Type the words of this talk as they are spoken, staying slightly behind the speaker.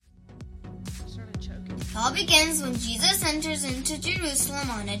It all begins when Jesus enters into Jerusalem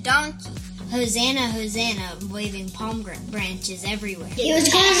on a donkey. Hosanna, Hosanna, waving palm branches everywhere. He was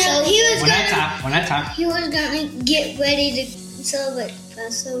gonna get ready to celebrate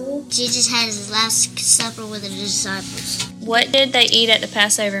Passover. Jesus had his last supper with the disciples. What did they eat at the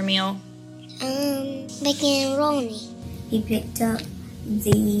Passover meal? Macaroni. He picked up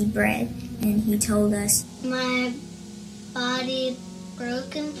the bread and he told us, My body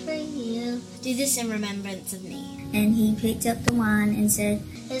broken for you. Do this in remembrance of me. And he picked up the wine and said,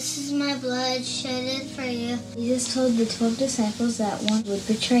 This is my blood shedded for you. Jesus told the 12 disciples that one would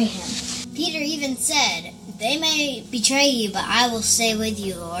betray him. Peter even said, They may betray you, but I will stay with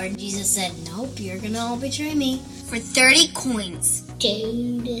you, Lord. Jesus said, Nope, you're going to all betray me. For 30 coins.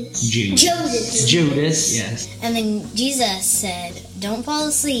 Judas, yes. And then Jesus said, Don't fall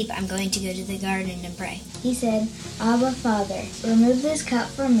asleep. I'm going to go to the garden and pray. He said, Abba, Father, remove this cup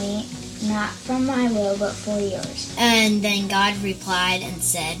from me, not from my will, but for yours. And then God replied and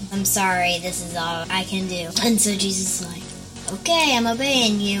said, I'm sorry, this is all I can do. And so Jesus is like, Okay, I'm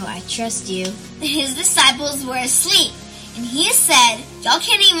obeying you. I trust you. His disciples were asleep. And he said, Y'all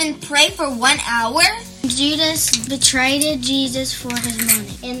can't even pray for 1 hour? Judas betrayed Jesus for his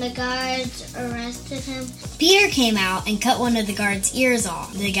money, and the guards arrested him. Peter came out and cut one of the guard's ears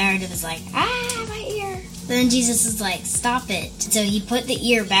off. The guard was like, my ear. Then Jesus was like, stop it. So he put the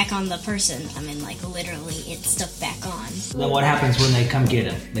ear back on the person. I mean, like, literally, it stuck back on. Then what happens when they come get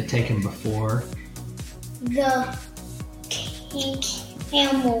him? They take him before? The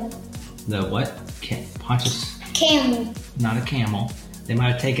camel. The what? Pontius? Camel. Not a camel. They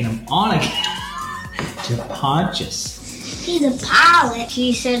might have taken him on a camel to Pontius. He's a pilot.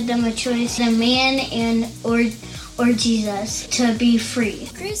 He said them a choice, a man or Jesus, to be free.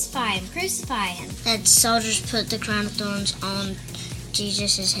 Crucify him, crucify him. That soldiers put the crown of thorns on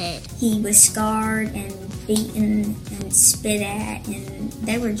Jesus' head. He was scarred and beaten and spit at, and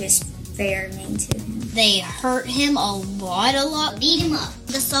they were just very mean to him. They hurt him a lot. Beat him up.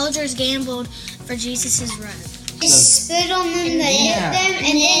 The soldiers gambled for Jesus' robe. He spit on them, they hit them, and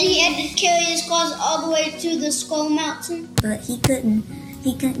then he had to carry his cross all the way to the skull mountain. But he couldn't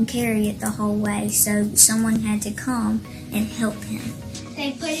carry it the whole way, so someone had to come and help him.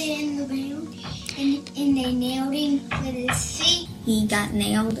 They put it in the ground, and they nailed him with his feet. He got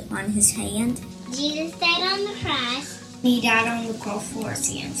nailed on his hand. Jesus died on the cross. He died on the cross for our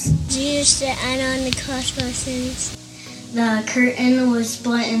sins. Jesus died on the cross for our sins. The curtain was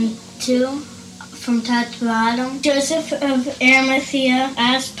split in two from top to bottom. Joseph of Arimathea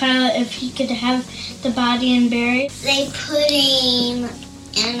asked Pilate if he could have the body and bury it. They put him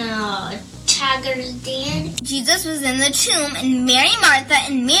in a tiger's den. Jesus was in the tomb, and Mary, Martha,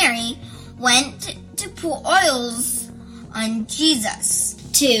 and Mary went to pour oils on Jesus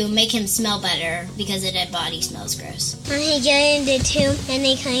to make him smell better because a dead body smells gross. When he got in the tomb and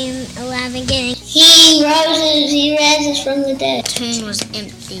they came alive again, He rises from the dead. the tomb was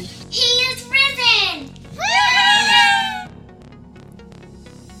empty. He is risen!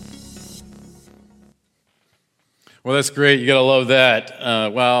 Well, that's great. You got to love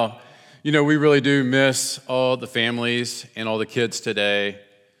that. Wow. You know, we really do miss all the families and all the kids today.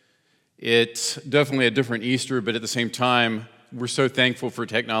 It's definitely a different Easter, but at the same time, we're so thankful for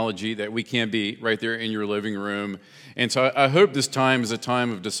technology that we can be right there in your living room. And so I hope this time is a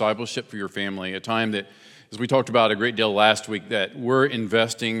time of discipleship for your family, a time that, as we talked about a great deal last week, that you're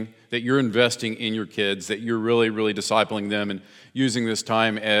investing in your kids, that you're really, really discipling them and using this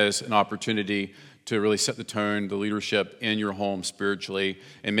time as an opportunity to really set the tone, the leadership in your home spiritually.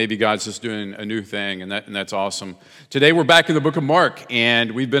 And maybe God's just doing a new thing, and that's awesome. Today we're back in the book of Mark,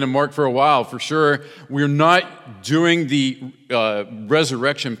 and we've been in Mark for a while. For sure, we're not doing the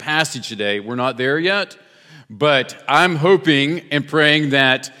resurrection passage today. We're not there yet. But I'm hoping and praying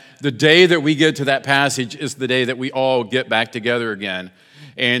that the day that we get to that passage is the day that we all get back together again.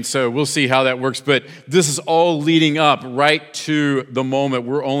 And so we'll see how that works. But this is all leading up right to the moment.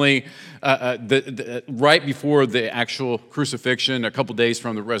 We're only right before the actual crucifixion, a couple days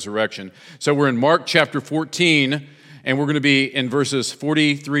from the resurrection. So we're in Mark chapter 14, and we're going to be in verses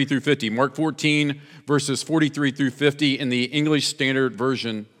 43 through 50. Mark 14, verses 43 through 50 in the English Standard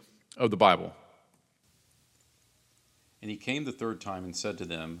Version of the Bible. And he came the third time and said to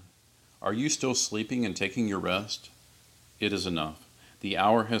them, "Are you still sleeping and taking your rest? It is enough. The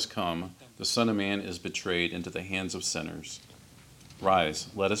hour has come. The Son of Man is betrayed into the hands of sinners. Rise,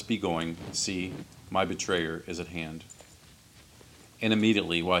 let us be going. See, my betrayer is at hand." And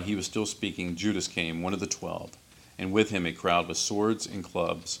immediately, while he was still speaking, Judas came, one of the 12, and with him a crowd with swords and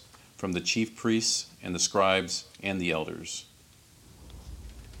clubs, from the chief priests and the scribes and the elders.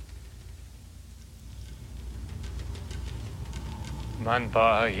 من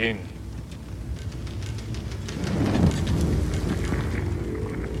باين.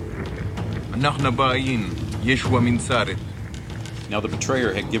 אנחנו באים, ישוע מן נצרת. Now the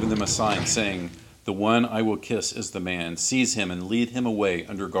betrayer had given them a sign, saying, "The one I will kiss is the man. Seize him and lead him away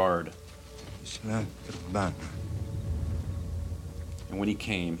under guard." And when he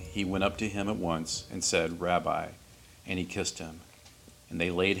came, he went up to him at once and said, "Rabbi," and he kissed him. And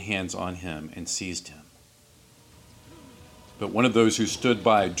they laid hands on him and seized him. But one of those who stood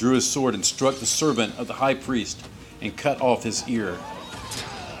by drew his sword and struck the servant of the high priest and cut off his ear.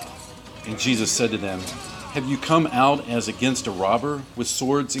 And Jesus said to them, "Have you come out as against a robber with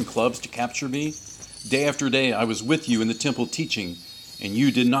swords and clubs to capture me? Day after day I was with you in the temple teaching, and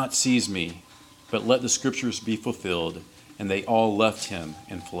you did not seize me. But let the scriptures be fulfilled." And they all left him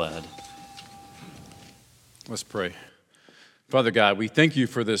and fled. Let's pray. Father God, we thank you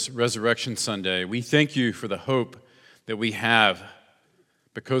for this Resurrection Sunday. We thank you for the hope that we have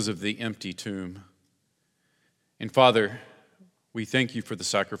because of the empty tomb. And Father, we thank you for the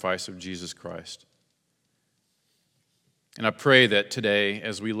sacrifice of Jesus Christ. And I pray that today,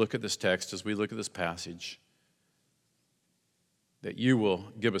 as we look at this text, as we look at this passage, that you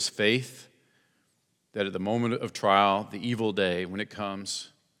will give us faith, that at the moment of trial, the evil day, when it comes,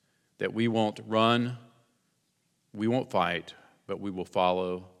 that we won't run, we won't fight, but we will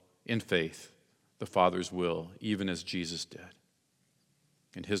follow in faith the Father's will, even as Jesus did.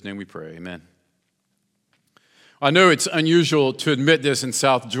 In his name we pray, amen. I know it's unusual to admit this in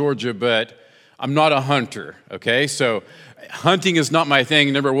South Georgia, but I'm not a hunter, okay? So hunting is not my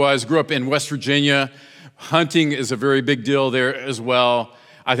thing, never was. Grew up in West Virginia. Hunting is a very big deal there as well.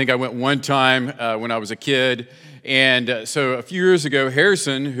 I think I went one time when I was a kid. And so a few years ago,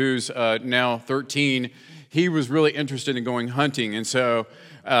 Harrison, who's now 13, he was really interested in going hunting. And so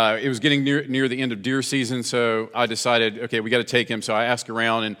it was getting near the end of deer season, so I decided, okay, we got to take him. So I asked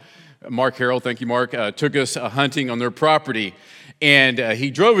around, and Mark Harrell, thank you, Mark, took us hunting on their property. And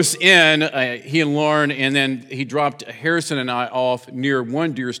he drove us in, he and Lauren, and then he dropped Harrison and I off near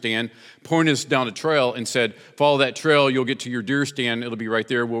one deer stand, pointed us down a trail and said, "Follow that trail, you'll get to your deer stand. It'll be right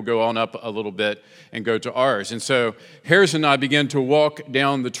there. We'll go on up a little bit and go to ours." And so Harrison and I began to walk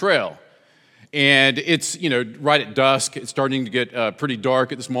down the trail. And it's, right at dusk. It's starting to get pretty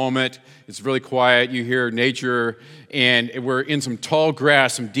dark at this moment. It's really quiet. You hear nature, and we're in some tall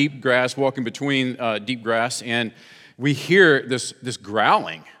grass, some deep grass, walking between deep grass, and we hear this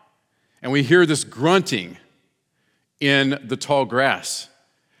growling, and we hear this grunting in the tall grass.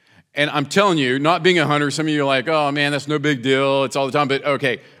 And I'm telling you, not being a hunter, some of you are like, "Oh man, that's no big deal. It's all the time." But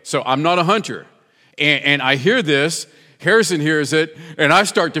okay, so I'm not a hunter. And I hear this, Harrison hears it, and I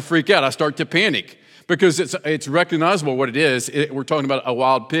start to freak out. I start to panic because it's recognizable what it is. We're talking about a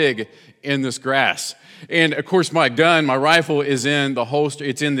wild pig in this grass. And of course, my gun, my rifle is in the holster.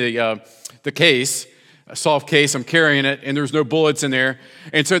 It's in the case. A soft case, I'm carrying it, and there's no bullets in there.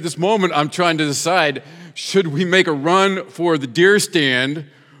 And so at this moment, I'm trying to decide, should we make a run for the deer stand,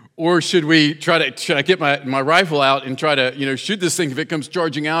 or should I get my rifle out and try to, shoot this thing if it comes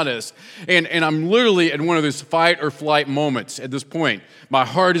charging at us? And I'm literally at one of those fight or flight moments at this point. My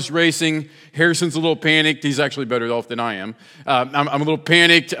heart is racing. Harrison's a little panicked. He's actually better off than I am. I'm a little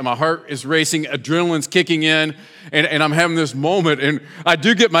panicked. My heart is racing. Adrenaline's kicking in. And I'm having this moment. And I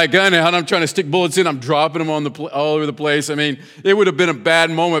do get my gun out. I'm trying to stick bullets in. I'm dropping them all over the place. I mean, it would have been a bad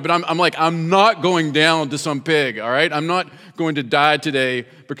moment. But I'm like, I'm not going down to some pig, all right? I'm not going to die today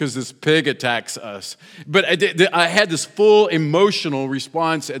because this pig attacks us. But I had this full emotional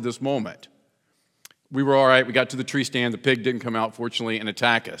response at this moment. We were all right. We got to the tree stand. The pig didn't come out, fortunately, and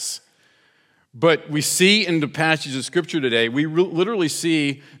attack us. But we see in the passage of Scripture today, we literally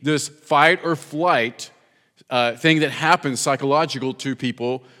see this fight or flight thing that happens psychological to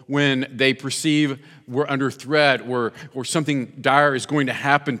people when they perceive we're under threat or something dire is going to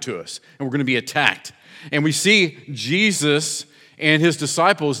happen to us and we're going to be attacked. And we see Jesus and his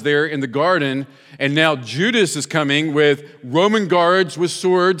disciples there in the garden, and now Judas is coming with Roman guards with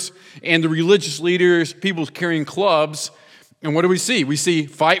swords and the religious leaders, people carrying clubs. And what do we see? We see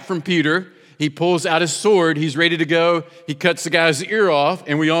fight from Peter. He pulls out his sword. He's ready to go. He cuts the guy's ear off.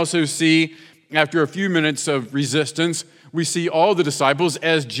 And we also see, after a few minutes of resistance, we see all the disciples,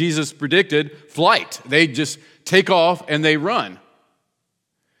 as Jesus predicted, flight. They just take off and they run.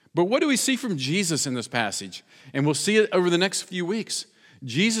 But what do we see from Jesus in this passage? And we'll see it over the next few weeks.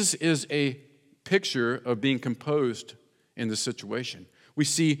 Jesus is a picture of being composed in this situation. We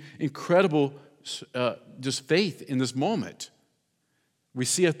see incredible just faith in this moment. We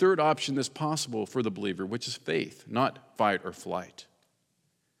see a third option that's possible for the believer, which is faith, not fight or flight.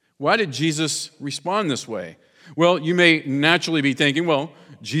 Why did Jesus respond this way? Well, you may naturally be thinking, well,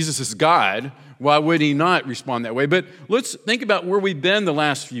 Jesus is God. Why would he not respond that way? But let's think about where we've been the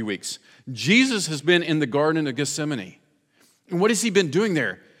last few weeks. Jesus has been in the Garden of Gethsemane. And what has he been doing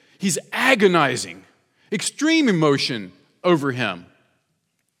there? He's agonizing, extreme emotion over him.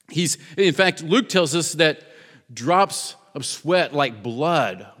 In fact, Luke tells us that drops of sweat like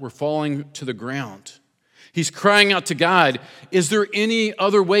blood were falling to the ground. He's crying out to God, is there any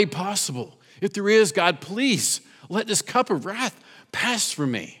other way possible? If there is, God, please let this cup of wrath pass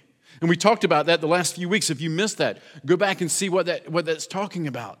from me. And we talked about that the last few weeks. If you missed that, go back and see what that's talking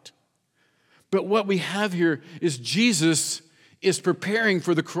about. But what we have here is Jesus is preparing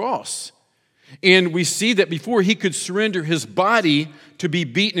for the cross. And we see that before he could surrender his body to be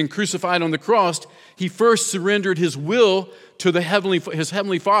beaten and crucified on the cross, he first surrendered his will to his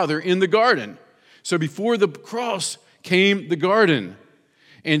heavenly Father in the garden. So before the cross came the garden.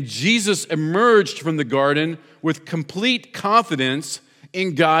 And Jesus emerged from the garden with complete confidence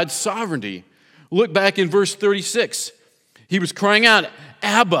in God's sovereignty. Look back in verse 36. He was crying out,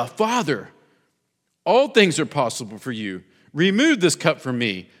 Abba, Father, all things are possible for you. Remove this cup from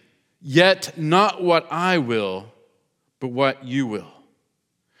me, yet not what I will, but what you will.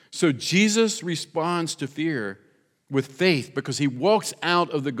 So Jesus responds to fear with faith because he walks out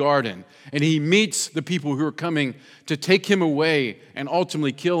of the garden and he meets the people who are coming to take him away and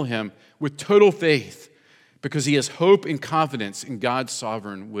ultimately kill him with total faith because he has hope and confidence in God's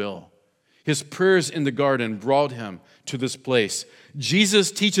sovereign will. His prayers in the garden brought him to this place.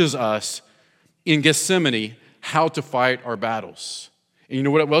 Jesus teaches us in Gethsemane how to fight our battles. And you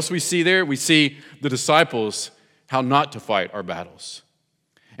know what else we see there? We see the disciples, how not to fight our battles.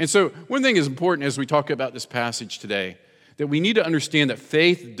 And so one thing is important as we talk about this passage today, that we need to understand that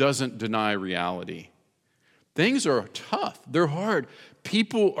faith doesn't deny reality. Things are tough. They're hard.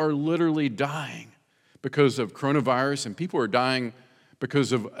 People are literally dying because of coronavirus, and people are dying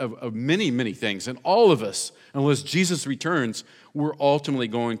because of many, many things. And all of us, unless Jesus returns, we're ultimately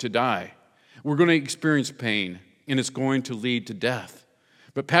going to die. We're going to experience pain, and it's going to lead to death.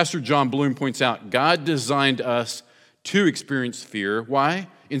 But Pastor John Bloom points out, God designed us to experience fear. Why?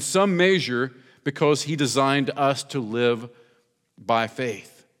 In some measure, because he designed us to live by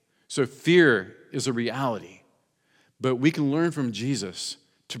faith. So fear is a reality. But we can learn from Jesus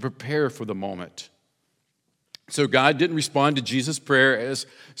to prepare for the moment. So God didn't respond to Jesus' prayer as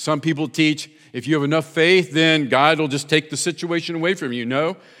some people teach. If you have enough faith, then God will just take the situation away from you.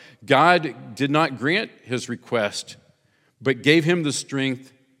 No, God did not grant his request, but gave him the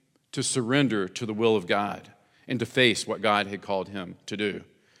strength to surrender to the will of God and to face what God had called him to do.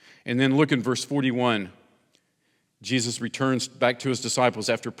 And then look in verse 41. Jesus returns back to his disciples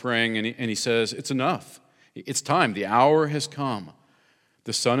after praying, and he says, it's enough. It's time. The hour has come.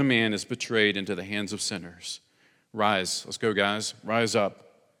 The Son of Man is betrayed into the hands of sinners. Rise. Let's go, guys. Rise up.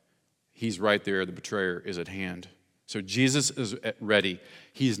 He's right there. The betrayer is at hand. So Jesus is ready.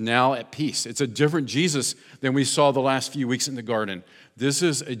 He's now at peace. It's a different Jesus than we saw the last few weeks in the garden. This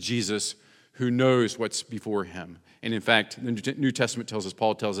is a Jesus who knows what's before him. And in fact, the New Testament tells us,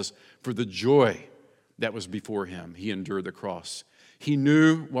 Paul tells us, for the joy that was before him, he endured the cross. He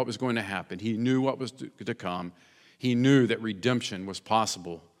knew what was going to happen. He knew what was to come. He knew that redemption was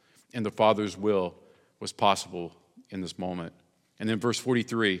possible and the Father's will was possible in this moment. And then verse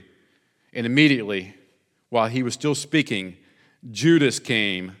 43, and immediately, while he was still speaking, Judas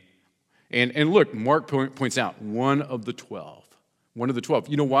came. And look, Mark points out, one of the 12. One of the 12.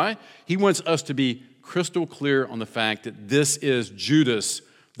 You know why? He wants us to be crystal clear on the fact that this is Judas,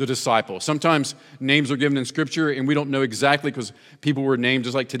 the disciple. Sometimes names are given in Scripture, and we don't know exactly because people were named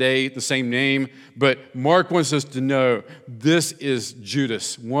just like today, the same name. But Mark wants us to know this is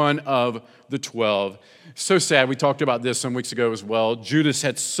Judas, one of the 12. So sad. We talked about this some weeks ago as well. Judas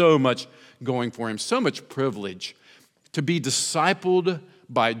had so much going for him, so much privilege to be discipled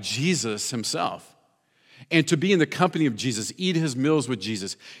by Jesus himself. And to be in the company of Jesus, eat his meals with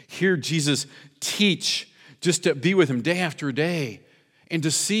Jesus, hear Jesus teach, just to be with him day after day, and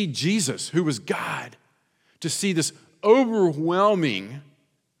to see Jesus, who was God, to see this overwhelming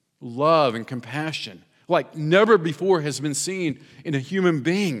love and compassion like never before has been seen in a human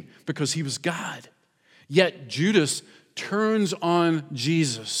being because he was God. Yet Judas turns on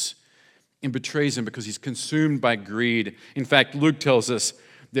Jesus and betrays him because he's consumed by greed. In fact, Luke tells us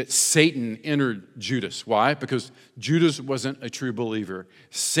that Satan entered Judas. Why? Because Judas wasn't a true believer.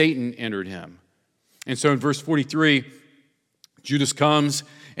 Satan entered him. And so in verse 43, Judas comes,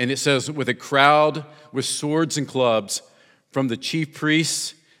 and it says, with a crowd with swords and clubs from the chief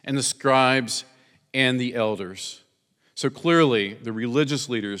priests and the scribes and the elders. So clearly, the religious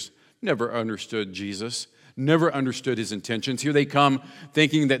leaders never understood Jesus. never understood his intentions. Here they come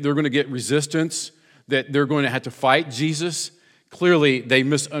thinking that they're going to get resistance, that they're going to have to fight Jesus. Clearly, they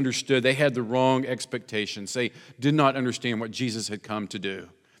misunderstood. They had the wrong expectations. They did not understand what Jesus had come to do.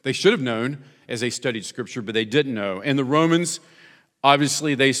 They should have known as they studied Scripture, but they didn't know. And the Romans,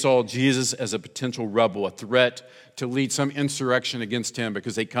 obviously, they saw Jesus as a potential rebel, a threat to lead some insurrection against him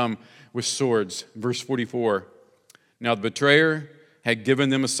because they come with swords. Verse 44, now the betrayer had given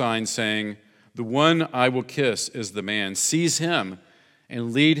them a sign saying, the one I will kiss is the man. Seize him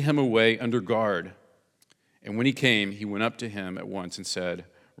and lead him away under guard. And when he came, he went up to him at once and said,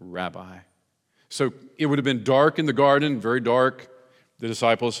 Rabbi. So it would have been dark in the garden, very dark. The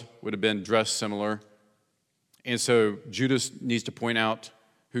disciples would have been dressed similar. And so Judas needs to point out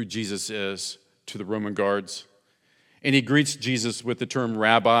who Jesus is to the Roman guards. And he greets Jesus with the term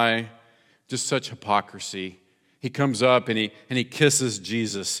rabbi, just such hypocrisy. He comes up and he kisses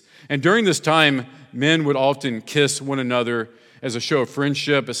Jesus. And during this time, men would often kiss one another as a show of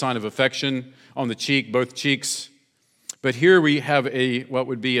friendship, a sign of affection on the cheek, both cheeks. But here we have what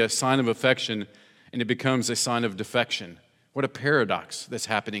would be a sign of affection, and it becomes a sign of defection. What a paradox that's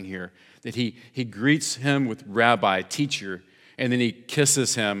happening here, that he greets him with rabbi, teacher, and then he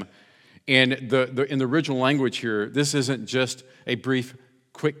kisses him. And in the original language here, this isn't just a brief,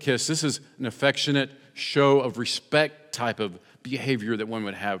 quick kiss. This is an affectionate show of respect type of behavior that one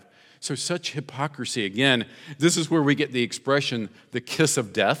would have. So such hypocrisy. Again, this is where we get the expression, the kiss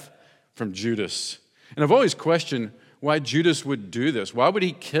of death, from Judas. And I've always questioned why Judas would do this. Why would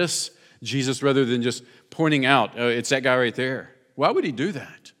he kiss Jesus rather than just pointing out, oh, it's that guy right there? Why would he do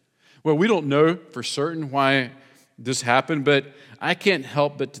that? Well, we don't know for certain why this happened, but I can't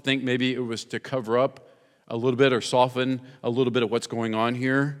help but to think maybe it was to cover up a little bit or soften a little bit of what's going on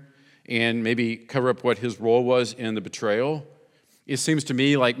here and maybe cover up what his role was in the betrayal. It seems to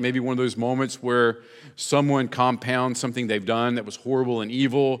me like maybe one of those moments where someone compounds something they've done that was horrible and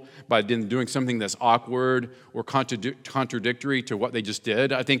evil by doing something that's awkward or contradictory to what they just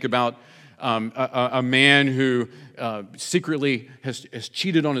did. I think about a man who secretly has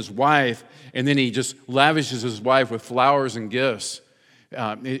cheated on his wife, and then he just lavishes his wife with flowers and gifts.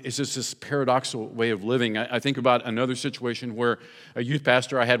 It's just this paradoxical way of living. I think about another situation where a youth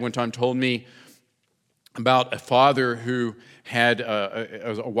pastor I had one time told me about a father who had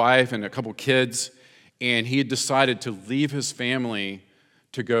a wife and a couple kids, and he had decided to leave his family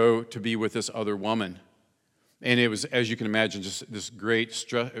to go to be with this other woman. And it was, as you can imagine, just this great,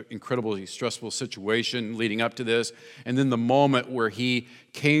 incredibly stressful situation leading up to this. And then the moment where he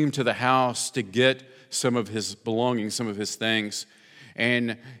came to the house to get some of his belongings, some of his things,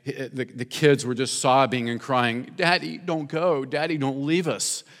 and the kids were just sobbing and crying, "Daddy, don't go. Daddy, don't leave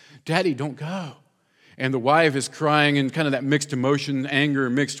us. Daddy, don't go." And the wife is crying in kind of that mixed emotion, anger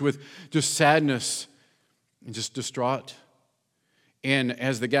mixed with just sadness and just distraught. And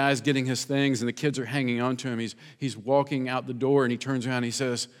as the guy's getting his things and the kids are hanging on to him, he's walking out the door and he turns around and he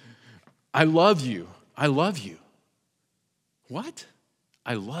says, "I love you. I love you." What?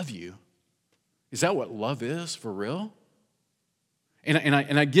 I love you? Is that what love is for real? And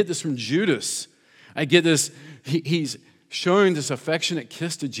I get this from Judas. I get this, he's showing this affectionate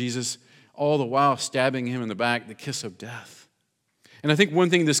kiss to Jesus, all the while stabbing him in the back, the kiss of death. And I think one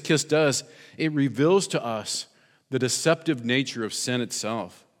thing this kiss does, it reveals to us the deceptive nature of sin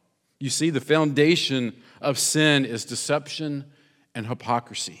itself. You see, the foundation of sin is deception and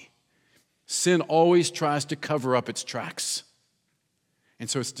hypocrisy. Sin always tries to cover up its tracks. And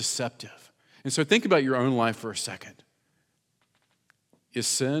so it's deceptive. And so think about your own life for a second. Is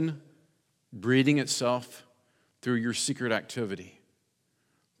sin breeding itself through your secret activity,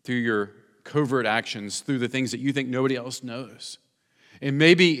 through your covert actions, through the things that you think nobody else knows? And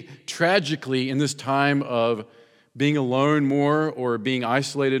maybe tragically in this time of being alone more or being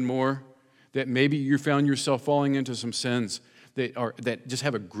isolated more, that maybe you found yourself falling into some sins that just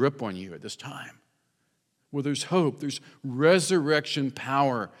have a grip on you at this time. Well, there's hope. There's resurrection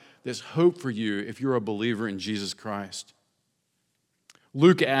power. There's hope for you if you're a believer in Jesus Christ.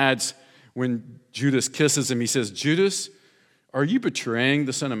 Luke adds, when Judas kisses him, he says, "Judas, are you betraying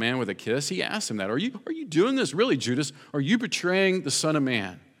the Son of Man with a kiss?" He asks him that. Are you doing this really, Judas? Are you betraying the Son of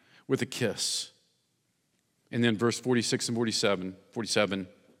Man with a kiss? And then verse 46 and 47,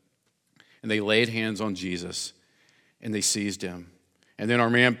 and they laid hands on Jesus, and they seized him. And then our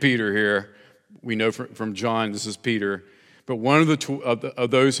man Peter here, we know from John, this is Peter, but one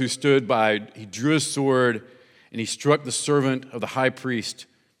of those who stood by, he drew his sword, and he struck the servant of the high priest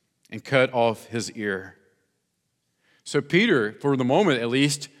and cut off his ear. So Peter, for the moment at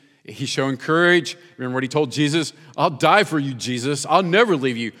least, he's showing courage. Remember what he told Jesus? "I'll die for you, Jesus. I'll never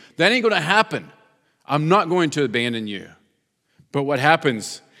leave you. That ain't going to happen. I'm not going to abandon you. But what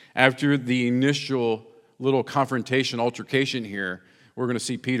happens after the initial little confrontation, altercation here, we're going to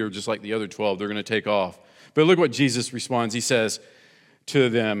see Peter, just like the other 12, they're going to take off. But look what Jesus responds. He says to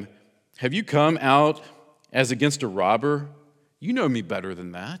them, have you come out as against a robber? You know me better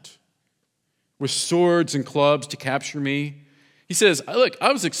than that. With swords and clubs to capture me. He says, look,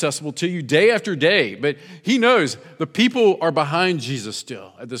 I was accessible to you day after day, but he knows the people are behind Jesus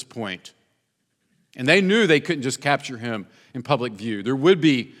still at this point. And they knew they couldn't just capture him in public view. There would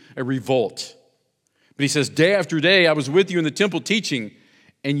be a revolt. But he says, day after day, I was with you in the temple teaching,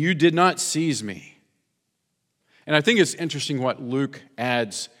 and you did not seize me. And I think it's interesting what Luke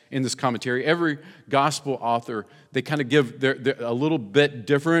adds in this commentary. Every gospel author, they kind of give their a little bit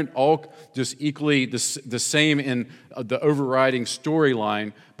different, all just equally the same in the overriding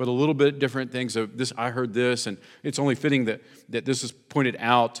storyline, but a little bit different things of this, I heard this, and it's only fitting that this is pointed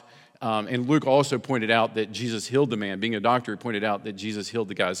out. And Luke also pointed out that Jesus healed the man. Being a doctor, he pointed out that Jesus healed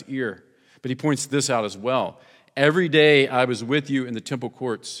the guy's ear. But he points this out as well. Every day I was with you in the temple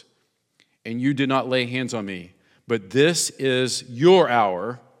courts, and you did not lay hands on me. But this is your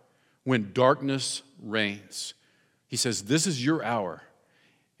hour when darkness reigns. He says, this is your hour.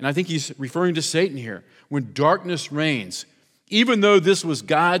 And I think he's referring to Satan here. When darkness reigns, even though this was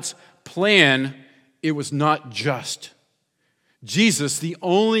God's plan, it was not just. Jesus, the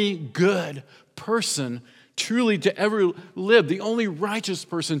only good person truly to ever live, the only righteous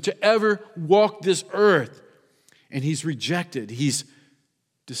person to ever walk this earth. And he's rejected, he's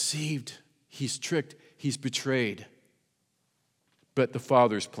deceived, he's tricked, he's betrayed. But the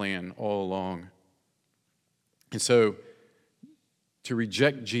Father's plan all along. And so, to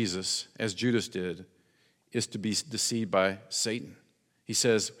reject Jesus, as Judas did, is to be deceived by Satan. He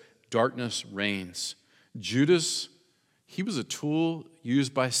says, darkness reigns. Judas, he was a tool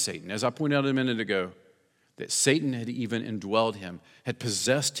used by Satan. As I pointed out a minute ago, that Satan had even indwelled him, had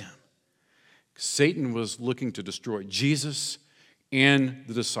possessed him. Satan was looking to destroy Jesus and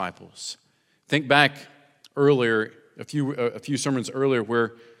the disciples. Think back earlier, a few sermons earlier,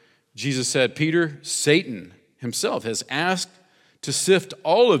 where Jesus said, Peter, Satan himself has asked to sift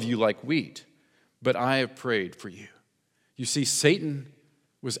all of you like wheat, but I have prayed for you. You see, Satan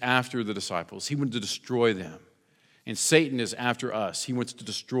was after the disciples. He wanted to destroy them. And Satan is after us. He wants to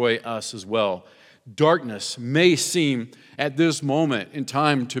destroy us as well. Darkness may seem at this moment in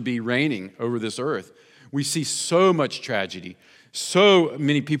time to be reigning over this earth. We see so much tragedy. So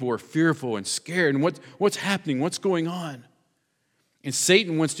many people are fearful and scared. And what's happening? What's going on? And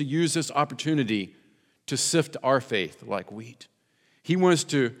Satan wants to use this opportunity to sift our faith like wheat. He wants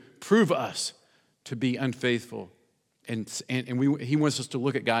to prove us to be unfaithful. And he wants us to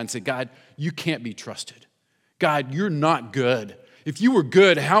look at God and say, God, you can't be trusted. God, you're not good. If you were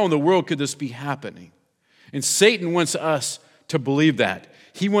good, how in the world could this be happening? And Satan wants us to believe that.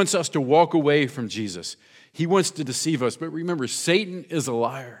 He wants us to walk away from Jesus. He wants to deceive us. But remember, Satan is a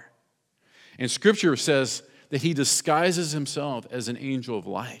liar. And Scripture says that he disguises himself as an angel of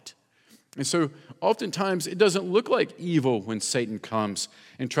light. And so oftentimes it doesn't look like evil when Satan comes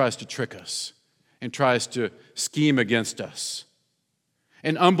and tries to trick us and tries to scheme against us.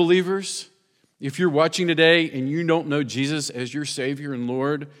 And unbelievers, if you're watching today and you don't know Jesus as your Savior and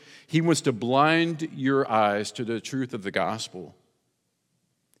Lord, he wants to blind your eyes to the truth of the gospel.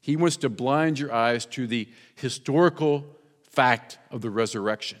 He wants to blind your eyes to the historical fact of the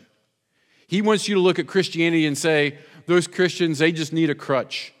resurrection. He wants you to look at Christianity and say, those Christians, they just need a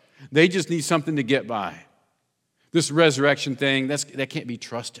crutch. They just need something to get by. This resurrection thing, that can't be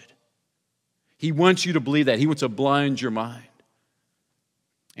trusted. He wants you to believe that. He wants to blind your mind.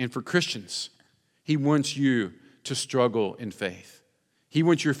 And for Christians, he wants you to struggle in faith. He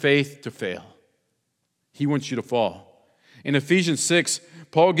wants your faith to fail. He wants you to fall. In Ephesians 6,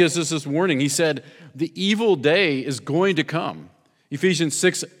 Paul gives us this warning. He said, the evil day is going to come. Ephesians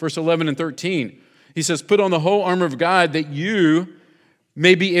 6, verse 11 and 13. He says, put on the whole armor of God that you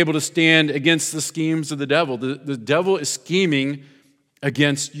may be able to stand against the schemes of the devil. The devil is scheming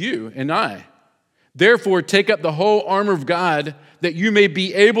against you and I. Therefore, take up the whole armor of God that you may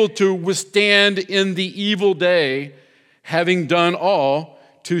be able to withstand in the evil day, having done all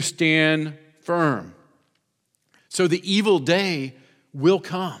to stand firm. So the evil day will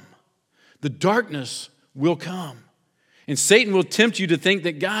come. The darkness will come. And Satan will tempt you to think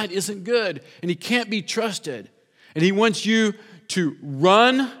that God isn't good and he can't be trusted. And he wants you to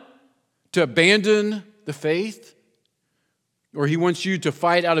run, to abandon the faith, or he wants you to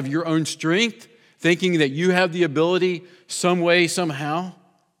fight out of your own strength, thinking that you have the ability some way, somehow.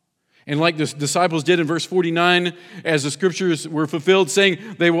 And like the disciples did in verse 49, as the scriptures were fulfilled, saying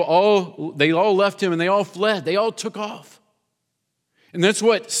they all left him and they all fled. They all took off. And that's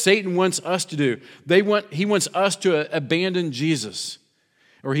what Satan wants us to do. He wants us to abandon Jesus,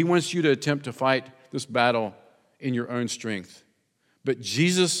 or he wants you to attempt to fight this battle in your own strength. But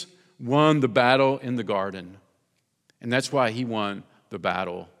Jesus won the battle in the garden, and that's why he won the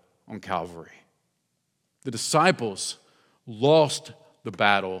battle on Calvary. The disciples lost the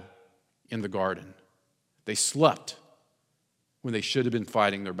battle in the garden. They slept when they should have been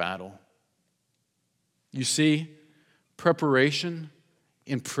fighting their battle. You see, preparation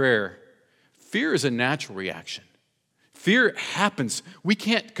in prayer, fear is a natural reaction. Fear happens. We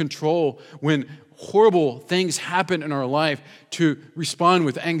can't control when horrible things happen in our life to respond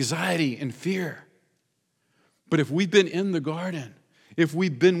with anxiety and fear. But if we've been in the garden, if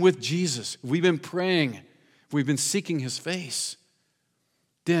we've been with Jesus, if we've been praying, if we've been seeking his face,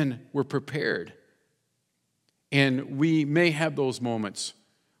 then we're prepared. And we may have those moments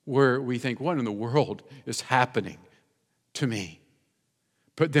where we think, what in the world is happening to me?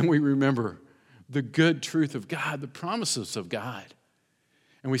 But then we remember the good truth of God, the promises of God.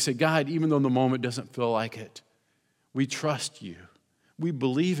 And we say, God, even though the moment doesn't feel like it, we trust you. We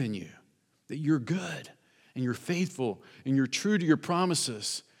believe in you, that you're good and you're faithful and you're true to your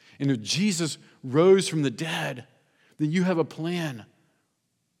promises. And if Jesus rose from the dead, then you have a plan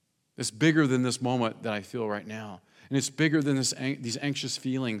that's bigger than this moment that I feel right now. And it's bigger than these anxious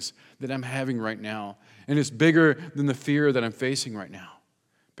feelings that I'm having right now. And it's bigger than the fear that I'm facing right now.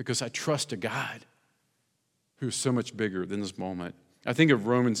 Because I trust a God who is so much bigger than this moment. I think of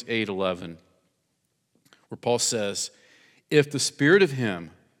Romans 8:11, where Paul says, if the spirit of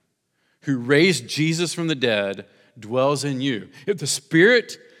him who raised Jesus from the dead dwells in you, if the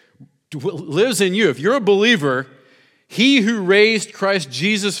spirit lives in you, if you're a believer, he who raised Christ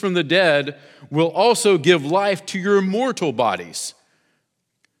Jesus from the dead will also give life to your mortal bodies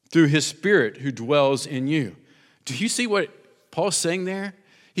through his spirit who dwells in you. Do you see what Paul's saying there?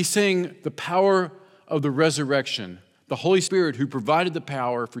 He's saying the power of the resurrection, the Holy Spirit who provided the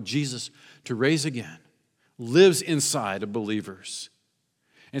power for Jesus to raise again, lives inside of believers.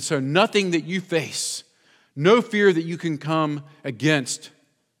 And so nothing that you face, no fear that you can come against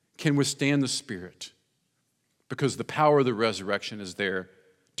can withstand the Spirit, because the power of the resurrection is there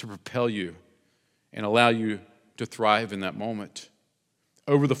to propel you and allow you to thrive in that moment.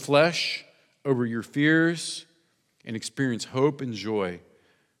 Over the flesh, over your fears, and experience hope and joy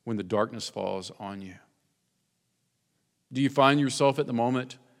when the darkness falls on you. Do you find yourself at the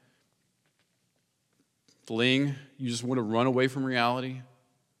moment fleeing? You just want to run away from reality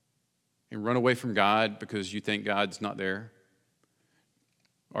and run away from God because you think God's not there?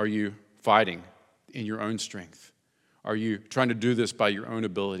 Are you fighting in your own strength? Are you trying to do this by your own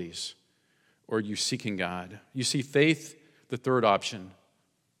abilities? Or are you seeking God? You see, faith, the third option,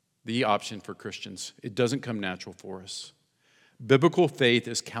 the option for Christians, it doesn't come natural for us. Biblical faith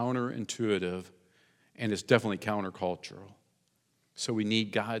is counterintuitive, and it's definitely countercultural. So we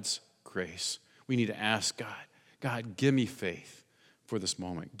need God's grace. We need to ask God, God, give me faith for this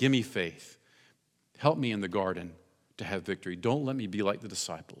moment. Give me faith. Help me in the garden to have victory. Don't let me be like the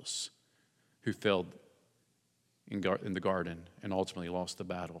disciples who failed in the garden and ultimately lost the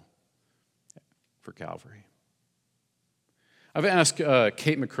battle for Calvary. I've asked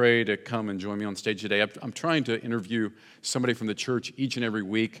Kate McCrae to come and join me on stage today. I'm trying to interview somebody from the church each and every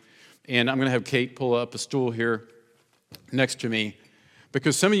week, and I'm going to have Kate pull up a stool here next to me,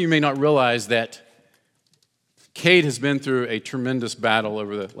 because some of you may not realize that Kate has been through a tremendous battle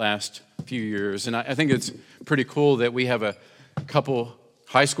over the last few years, and I think it's pretty cool that we have a couple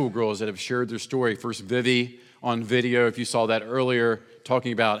high school girls that have shared their story. First, Vivi on video, if you saw that earlier,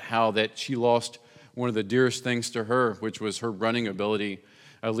 talking about how that she lost one of the dearest things to her, which was her running ability,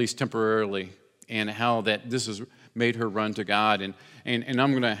 at least temporarily, and how that this has made her run to God. And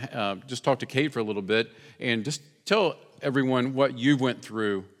I'm going to just talk to Kate for a little bit and just tell everyone what you went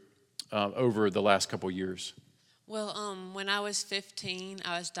through over the last couple years. Well, when I was 15,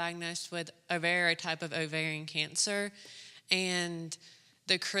 I was diagnosed with a type of ovarian cancer, and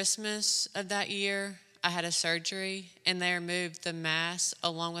the Christmas of that year, I had a surgery, and they removed the mass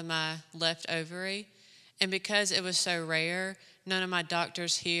along with my left ovary. And because it was so rare, none of my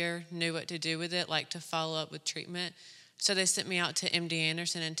doctors here knew what to do with it, like to follow up with treatment. So they sent me out to MD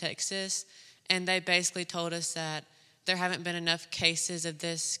Anderson in Texas, and they basically told us that there haven't been enough cases of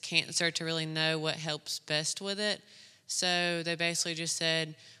this cancer to really know what helps best with it. So they basically just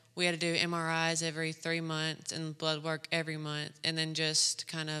said we had to do MRIs every 3 months and blood work every month, and then just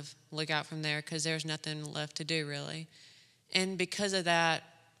kind of look out from there because there's nothing left to do really. And because of that,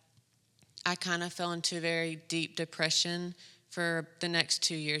 I kind of fell into a very deep depression for the next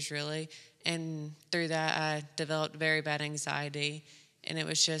 2 years, really. And through that, I developed very bad anxiety, and it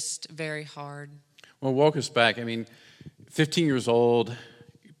was just very hard. Well, walk us back. I mean, 15 years old,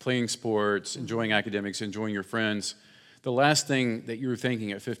 playing sports, enjoying academics, enjoying your friends. The last thing that you were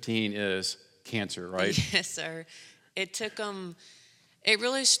thinking at 15 is cancer, right? Yes, sir. It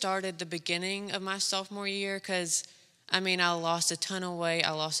really started the beginning of my sophomore year because, I lost a ton of weight,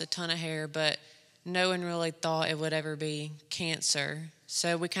 I lost a ton of hair, but no one really thought it would ever be cancer.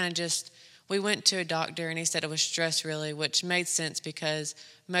 So we went to a doctor and he said it was stress really, which made sense because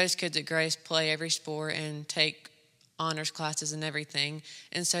most kids at Grace play every sport and take honors classes and everything.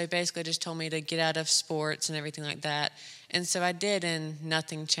 And so he basically just told me to get out of sports and everything like that. And so I did, and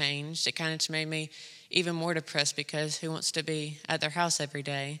nothing changed. It kind of just made me even more depressed because who wants to be at their house every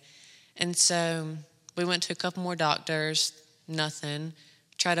day? And so we went to a couple more doctors, nothing.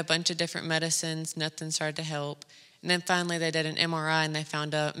 Tried a bunch of different medicines, nothing started to help. And then finally they did an MRI and they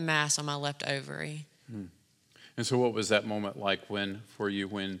found a mass on my left ovary. And so what was that moment like for you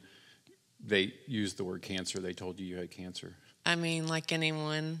when they used the word cancer, they told you had cancer? Like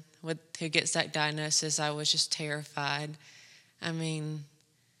anyone who gets that diagnosis, I was just terrified.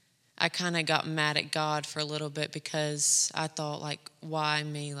 I kind of got mad at God for a little bit because I thought, why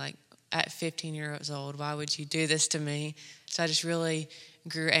me? At 15 years old, why would you do this to me? So I just really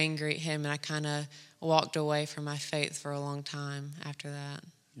grew angry at him, and I kind of walked away from my faith for a long time after that.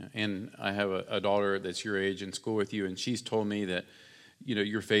 Yeah, and I have a daughter that's your age in school with you, and she's told me that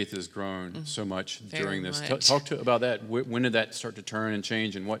your faith has grown so much during this. Talk about that. When did that start to turn and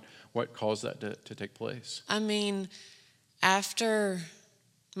change, and what caused that to take place? After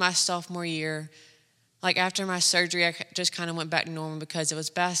my sophomore year, after my surgery, I just kind of went back to normal because it was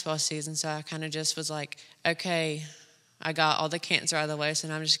basketball season. So I kind of just was like, okay, I got all the cancer out of the way, so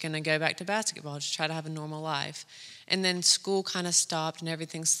now I'm just going to go back to basketball, just try to have a normal life. And then school kind of stopped and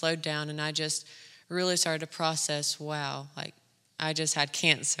everything slowed down, and I just really started to process, wow, I just had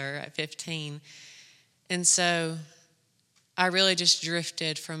cancer at 15. And so I really just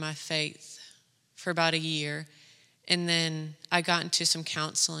drifted from my faith for about a year. And then I got into some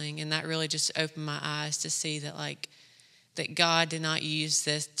counseling, and that really just opened my eyes to see that that God did not use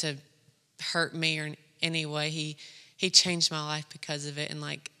this to hurt me or in any way. He changed my life because of it, and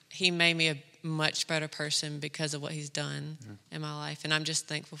he made me a much better person because of what he's done in my life, and I'm just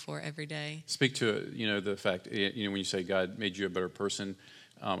thankful for it every day. Speak to the fact when you say God made you a better person.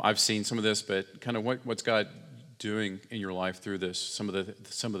 I've seen some of this, but kind of what's God doing in your life through this? Some of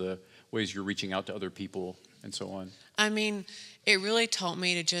the ways you're reaching out to other people and so on. It really taught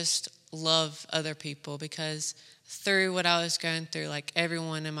me to just love other people because through what I was going through,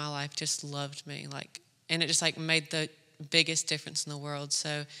 everyone in my life just loved me, and it just made the biggest difference in the world.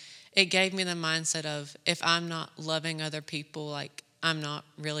 So it gave me the mindset of if I'm not loving other people, I'm not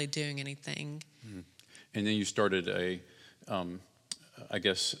really doing anything. And then you started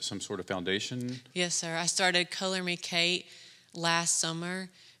some sort of foundation? Yes, sir. I started Color Me Kate last summer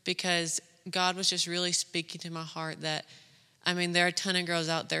because God was just really speaking to my heart that, there are a ton of girls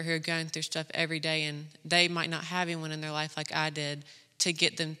out there who are going through stuff every day, and they might not have anyone in their life like I did to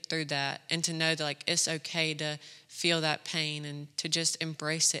get them through that, and to know that it's okay to feel that pain and to just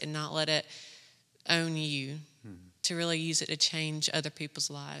embrace it and not let it own you, to really use it to change other people's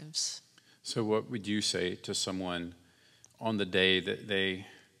lives. So what would you say to someone on the day that they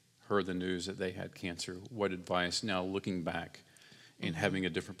heard the news that they had cancer? What advice, now looking back and having a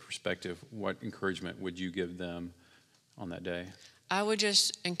different perspective, what encouragement would you give them on that day? I would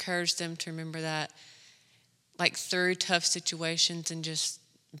just encourage them to remember that through tough situations and just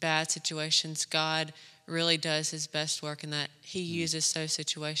bad situations, God really does his best work, and that he uses those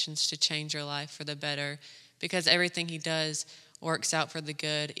situations to change your life for the better, because everything he does works out for the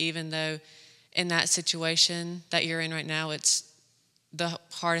good, even though in that situation that you're in right now, it's the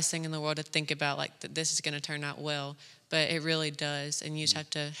hardest thing in the world to think about, that this is going to turn out well, but it really does, and you just have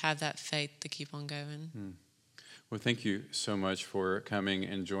to have that faith to keep on going. Well, thank you so much for coming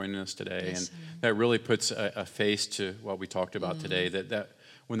and joining us today. Yes, and that really puts a face to what we talked about today, that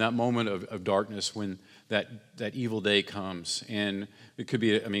when that moment of darkness, when that evil day comes, and it could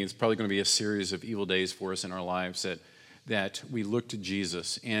be, it's probably going to be a series of evil days for us in our lives, that we look to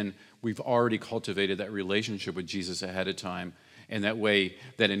Jesus, and we've already cultivated that relationship with Jesus ahead of time, and that way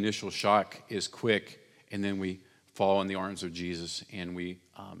that initial shock is quick, and then we fall in the arms of Jesus, and we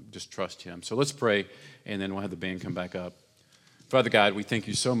just trust him. So let's pray, and then we'll have the band come back up. Father God, we thank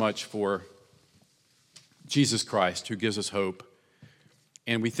you so much for Jesus Christ, who gives us hope.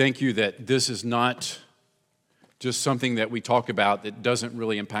 And we thank you that this is not just something that we talk about that doesn't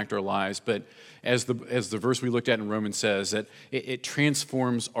really impact our lives. But as the verse we looked at in Romans says, that it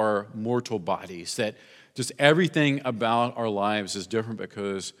transforms our mortal bodies, that just everything about our lives is different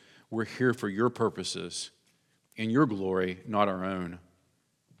because we're here for your purposes and your glory, not our own.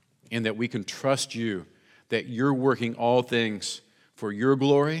 And that we can trust you, that you're working all things for your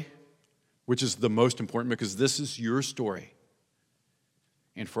glory, which is the most important because this is your story,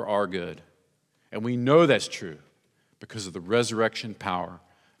 and for our good. And we know that's true because of the resurrection power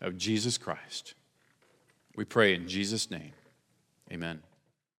of Jesus Christ. We pray in Jesus' name. Amen.